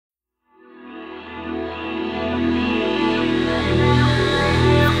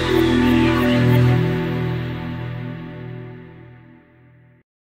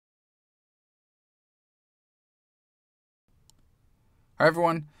Hi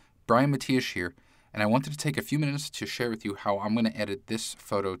everyone, Brian Matias here, and I wanted to take a few minutes to share with you how I'm going to edit this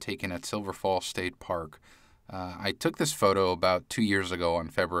photo taken at Silver Falls State Park. I took this photo about 2 years ago on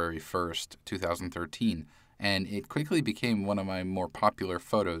February 1st, 2013, and it quickly became one of my more popular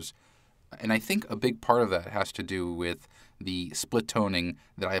photos. And I think a big part of that has to do with the split toning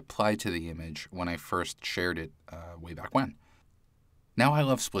that I applied to the image when I first shared it way back when. Now I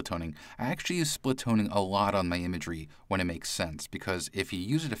love split toning. I actually use split toning a lot on my imagery when it makes sense, because if you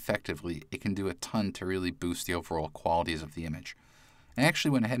use it effectively, it can do a ton to really boost the overall qualities of the image. I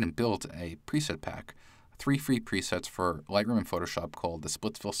actually went ahead and built a preset pack, 3 free presets for Lightroom and Photoshop called the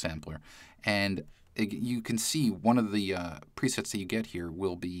Splitsville Sampler. And you can see one of the presets that you get here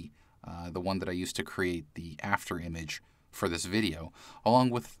will be the one that I used to create the after image for this video,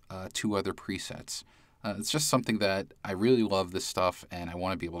 along with 2 other presets. It's just something that I really love this stuff, and I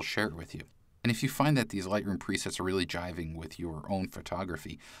want to be able to share it with you. And if you find that these Lightroom presets are really jiving with your own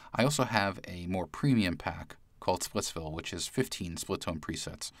photography, I also have a more premium pack called Splitsville, which is 15 split tone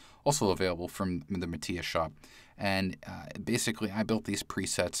presets, also available from the Matias shop. And basically, I built these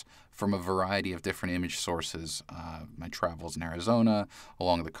presets from a variety of different image sources. My travels in Arizona,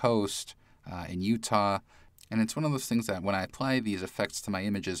 along the coast, in Utah. And it's one of those things that when I apply these effects to my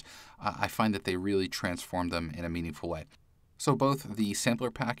images, I find that they really transform them in a meaningful way. So both the Sampler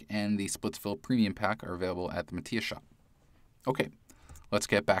Pack and the Splitsville Premium Pack are available at the Matias shop. Okay, let's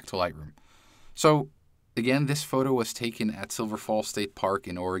get back to Lightroom. So again, this photo was taken at Silver Falls State Park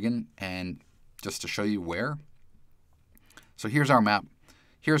in Oregon, and just to show you where. So here's our map.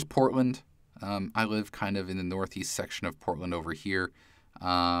 Here's Portland. I live kind of in the northeast section of Portland over here.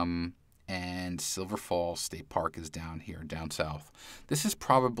 And Silver Falls State Park is down here, down south. This is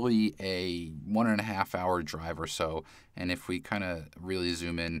probably a 1.5 hour drive or so, and if we kind of really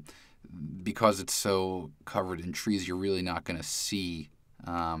zoom in, because it's so covered in trees, you're really not going to see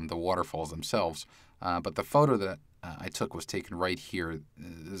the waterfalls themselves. But the photo that I took was taken right here.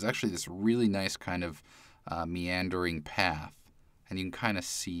 There's actually this really nice kind of meandering path, and you can kind of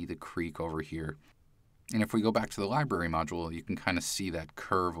see the creek over here. And if we go back to the library module, you can kind of see that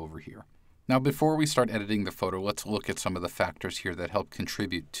curve over here. Now, before we start editing the photo, let's look at some of the factors here that help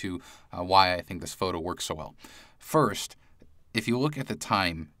contribute to why I think this photo works so well. First, if you look at the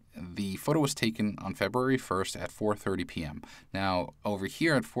time, the photo was taken on February 1st at 4:30 p.m. Now, over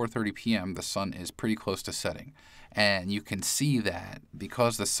here at 4:30 p.m., the sun is pretty close to setting. And you can see that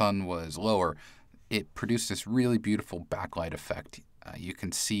because the sun was lower, it produced this really beautiful backlight effect. You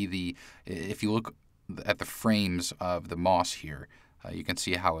can see if you look at the frames of the moss here, you can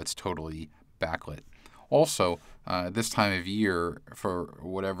see how it's totally backlit. Also, this time of year, for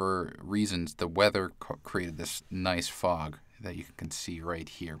whatever reasons, the weather created this nice fog that you can see right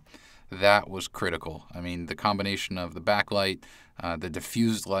here. That was critical. I mean, the combination of the backlight, the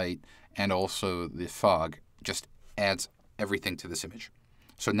diffused light, and also the fog just adds everything to this image.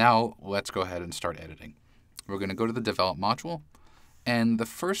 So now let's go ahead and start editing. We're going to go to the Develop module, and the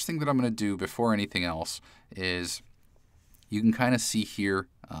first thing that I'm going to do before anything else is you can kind of see here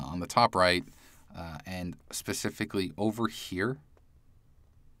on the top right, and specifically over here,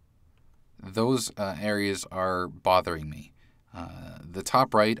 those areas are bothering me. The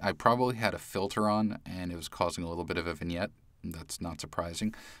top right, I probably had a filter on, and it was causing a little bit of a vignette. That's not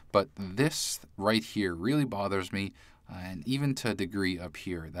surprising. But this right here really bothers me, and even to a degree up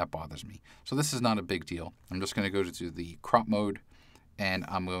here, that bothers me. So this is not a big deal. I'm just going to go to the crop mode, and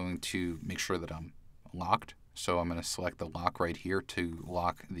I'm going to make sure that I'm locked. So I'm going to select the lock right here to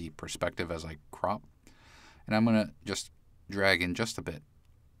lock the perspective as I crop. And I'm going to just drag in just a bit.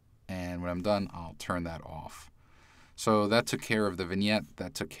 And when I'm done, I'll turn that off. So that took care of the vignette.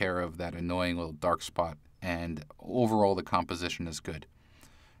 That took care of that annoying little dark spot. And overall, the composition is good.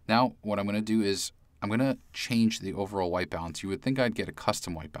 Now, what I'm going to do is I'm going to change the overall white balance. You would think I'd get a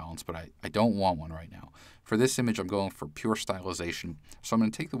custom white balance, but I don't want one right now. For this image, I'm going for pure stylization. So I'm going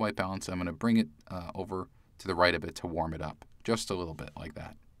to take the white balance and I'm going to bring it over to the right a bit to warm it up, just a little bit like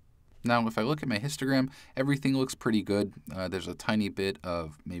that. Now, if I look at my histogram, everything looks pretty good. There's a tiny bit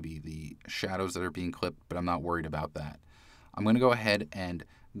of maybe the shadows that are being clipped, but I'm not worried about that. I'm going to go ahead and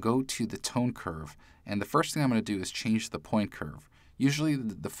go to the tone curve, and the first thing I'm going to do is change the point curve. Usually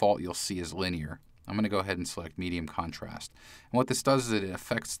the default you'll see is linear. I'm going to go ahead and select medium contrast. And what this does is it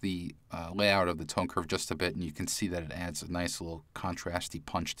affects the layout of the tone curve just a bit, and you can see that it adds a nice little contrasty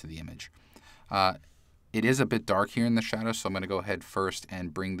punch to the image. It is a bit dark here in the shadows, so I'm going to go ahead first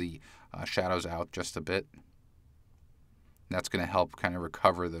and bring the shadows out just a bit. That's going to help kind of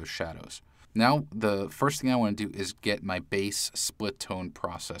recover those shadows. Now, the first thing I want to do is get my base split tone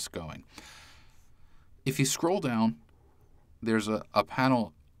process going. If you scroll down there's a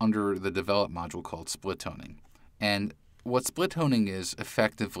panel under the Develop module called Split Toning. And what split toning is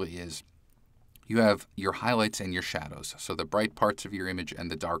effectively is you have your highlights and your shadows, so the bright parts of your image and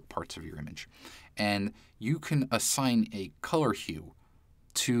the dark parts of your image. And you can assign a color hue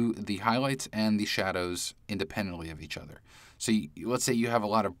to the highlights and the shadows independently of each other. So let's say you have a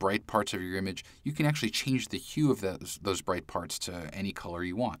lot of bright parts of your image, you can actually change the hue of those bright parts to any color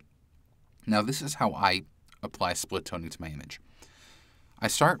you want. Now this is how I apply split toning to my image. I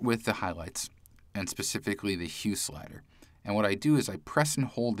start with the highlights, and specifically the hue slider. And what I do is I press and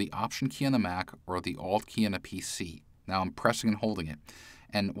hold the Option key on the Mac or the Alt key on a PC. Now I'm pressing and holding it.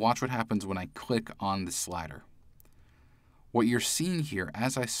 And watch what happens when I click on the slider. What you're seeing here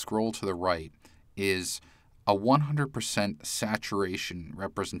as I scroll to the right is a 100% saturation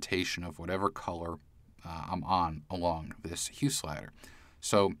representation of whatever color I'm on along this hue slider.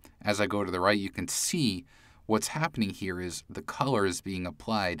 So as I go to the right, you can see what's happening here is the color is being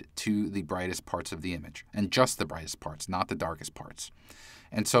applied to the brightest parts of the image, and just the brightest parts, not the darkest parts.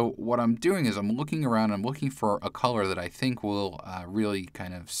 And so what I'm doing is I'm looking around, I'm looking for a color that I think will really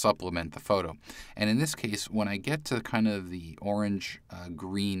kind of supplement the photo. And in this case, when I get to kind of the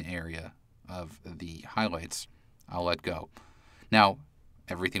orange-green area of the highlights, I'll let go. Now,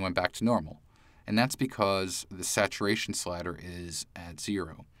 everything went back to normal. And that's because the saturation slider is at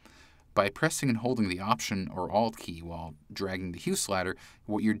 0. By pressing and holding the Option or Alt key while dragging the hue slider,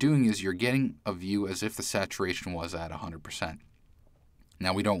 what you're doing is you're getting a view as if the saturation was at 100%.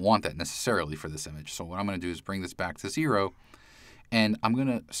 Now we don't want that necessarily for this image, so what I'm going to do is bring this back to 0, and I'm going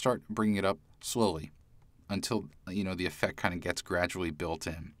to start bringing it up slowly until the effect kind of gets gradually built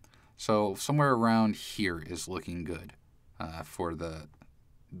in. So somewhere around here is looking good for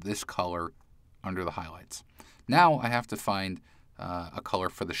this color under the highlights. Now I have to find a color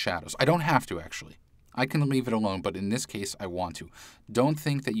for the shadows. I don't have to, actually. I can leave it alone, but in this case, I want to. Don't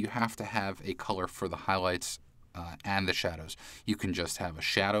think that you have to have a color for the highlights and the shadows. You can just have a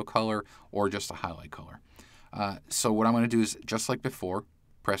shadow color or just a highlight color. So what I'm going to do is, just like before,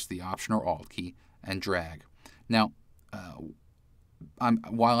 press the Option or Alt key and drag. Now,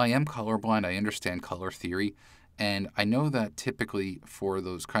 while I am colorblind, I understand color theory, and I know that typically for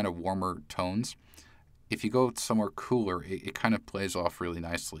those kind of warmer tones, if you go somewhere cooler, it kind of plays off really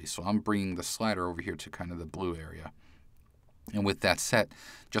nicely. So I'm bringing the slider over here to kind of the blue area. And with that set,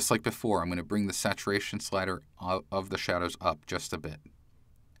 just like before, I'm going to bring the saturation slider of the shadows up just a bit.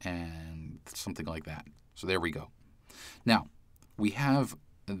 And something like that. So there we go. Now, we have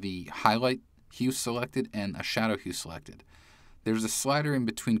the highlight hue selected and a shadow hue selected. There's a slider in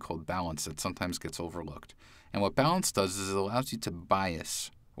between called balance that sometimes gets overlooked. And what balance does is it allows you to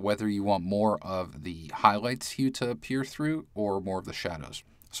bias whether you want more of the highlights hue to appear through or more of the shadows.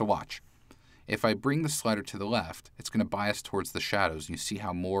 So watch. If I bring the slider to the left, it's going to bias towards the shadows. You see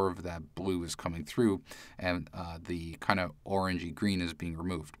how more of that blue is coming through and the kind of orangey green is being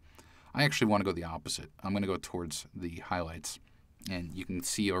removed. I actually want to go the opposite. I'm going to go towards the highlights. And you can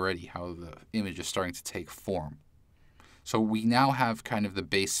see already how the image is starting to take form. So we now have kind of the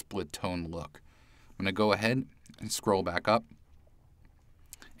base split tone look. I'm going to go ahead and scroll back up.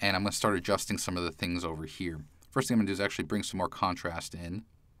 And I'm going to start adjusting some of the things over here. First thing I'm going to do is actually bring some more contrast in.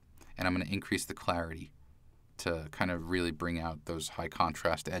 And I'm going to increase the clarity to kind of really bring out those high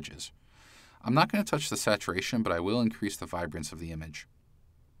contrast edges. I'm not going to touch the saturation, but I will increase the vibrance of the image.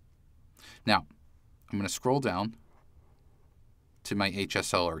 Now, I'm going to scroll down to my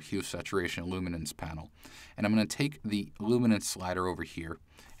HSL, or Hue, Saturation, Luminance panel. And I'm going to take the Luminance slider over here.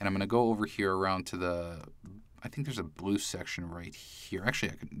 And I'm going to go over here around to the, I think there's a blue section right here.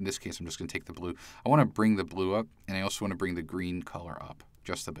 Actually, in this case, I'm just going to take the blue. I want to bring the blue up, and I also want to bring the green color up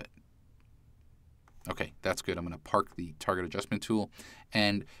just a bit. Okay, that's good. I'm going to park the target adjustment tool.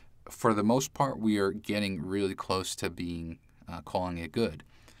 And for the most part, we are getting really close to being calling it good.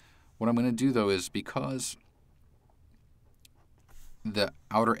 What I'm going to do, though, is because the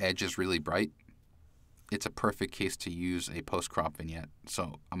outer edge is really bright, it's a perfect case to use a post-crop vignette.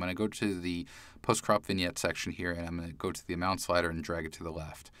 So I'm going to go to the post-crop vignette section here, and I'm going to go to the amount slider and drag it to the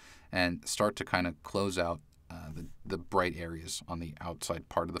left and start to kind of close out the bright areas on the outside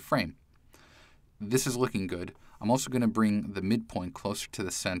part of the frame. This is looking good. I'm also going to bring the midpoint closer to the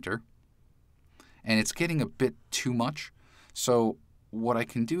center, and it's getting a bit too much. So what I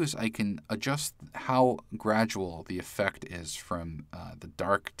can do is I can adjust how gradual the effect is from the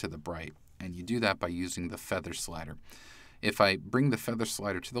dark to the bright. And you do that by using the feather slider. If I bring the feather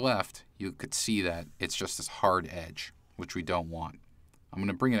slider to the left, you could see that it's just this hard edge, which we don't want. I'm going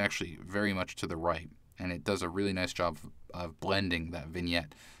to bring it actually very much to the right, and it does a really nice job of blending that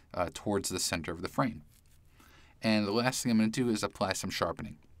vignette towards the center of the frame. And the last thing I'm going to do is apply some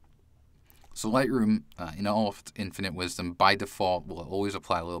sharpening. So Lightroom, in all of its infinite wisdom, by default will always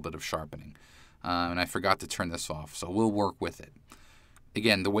apply a little bit of sharpening. And I forgot to turn this off, so we'll work with it.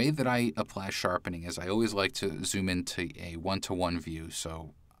 Again, the way that I apply sharpening is I always like to zoom into a one-to-one view.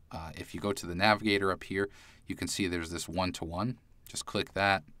 So if you go to the navigator up here, you can see there's this one-to-one. Just click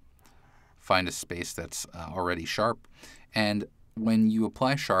that, find a space that's already sharp. And when you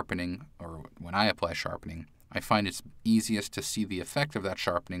apply sharpening, or when I apply sharpening, I find it's easiest to see the effect of that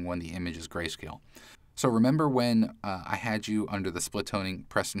sharpening when the image is grayscale. So remember when I had you under the split toning,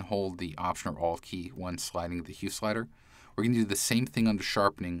 press and hold the Option or Alt key when sliding the hue slider? We're going to do the same thing under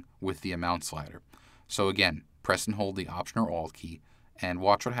sharpening with the amount slider. So again, press and hold the Option or Alt key, and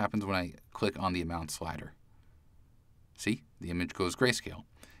watch what happens when I click on the amount slider. See, the image goes grayscale.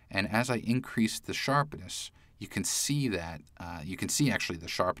 And as I increase the sharpness, you can see that, actually the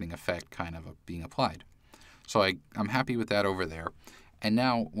sharpening effect kind of being applied. So I'm happy with that over there. And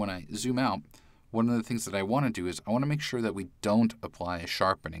now when I zoom out, one of the things that I want to do is I want to make sure that we don't apply a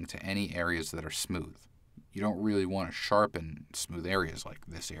sharpening to any areas that are smooth. You don't really want to sharpen smooth areas like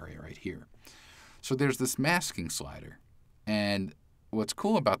this area right here. So there's this masking slider. And what's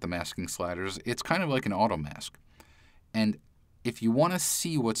cool about the masking slider is it's kind of like an auto mask. And if you want to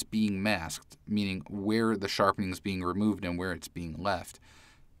see what's being masked, meaning where the sharpening is being removed and where it's being left,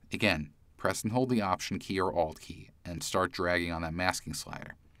 again, press and hold the Option key or Alt key and start dragging on that masking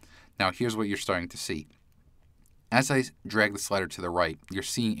slider. Now here's what you're starting to see. As I drag the slider to the right, you're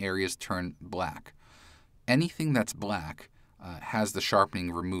seeing areas turn black. Anything that's black has the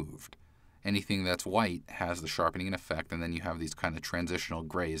sharpening removed. Anything that's white has the sharpening in effect, and then you have these kind of transitional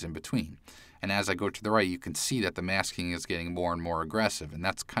grays in between. And as I go to the right, you can see that the masking is getting more and more aggressive, and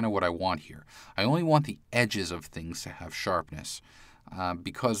that's kind of what I want here. I only want the edges of things to have sharpness.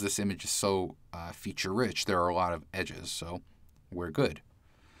 Because this image is so feature-rich, there are a lot of edges, so we're good.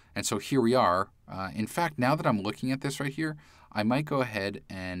 And so here we are. In fact, now that I'm looking at this right here, I might go ahead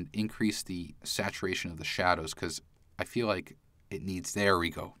and increase the saturation of the shadows because I feel like it needs, there we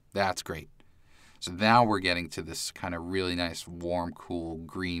go. That's great. So now we're getting to this kind of really nice, warm, cool,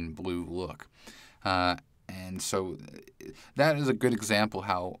 green, blue look. And so that is a good example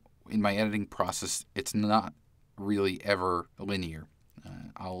how in my editing process, it's not really ever linear.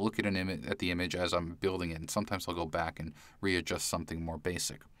 I'll look at the image as I'm building it, and sometimes I'll go back and readjust something more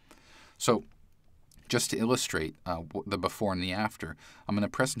basic. So just to illustrate the before and the after, I'm going to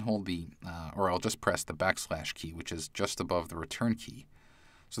press and hold or I'll just press the backslash key, which is just above the return key.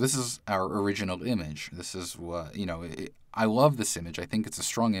 So this is our original image. This is what, I love this image. I think it's a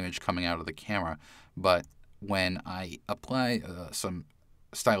strong image coming out of the camera, but when I apply some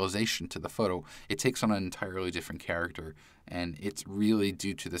stylization to the photo, it takes on an entirely different character, and it's really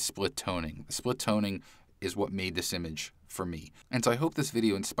due to the split toning. The split toning is what made this image for me. And so I hope this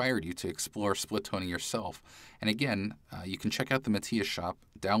video inspired you to explore split toning yourself. And again, you can check out the Matthias shop,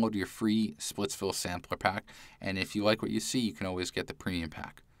 download your free Splitsville sampler pack, and if you like what you see, you can always get the premium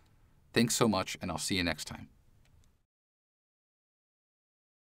pack. Thanks so much, and I'll see you next time.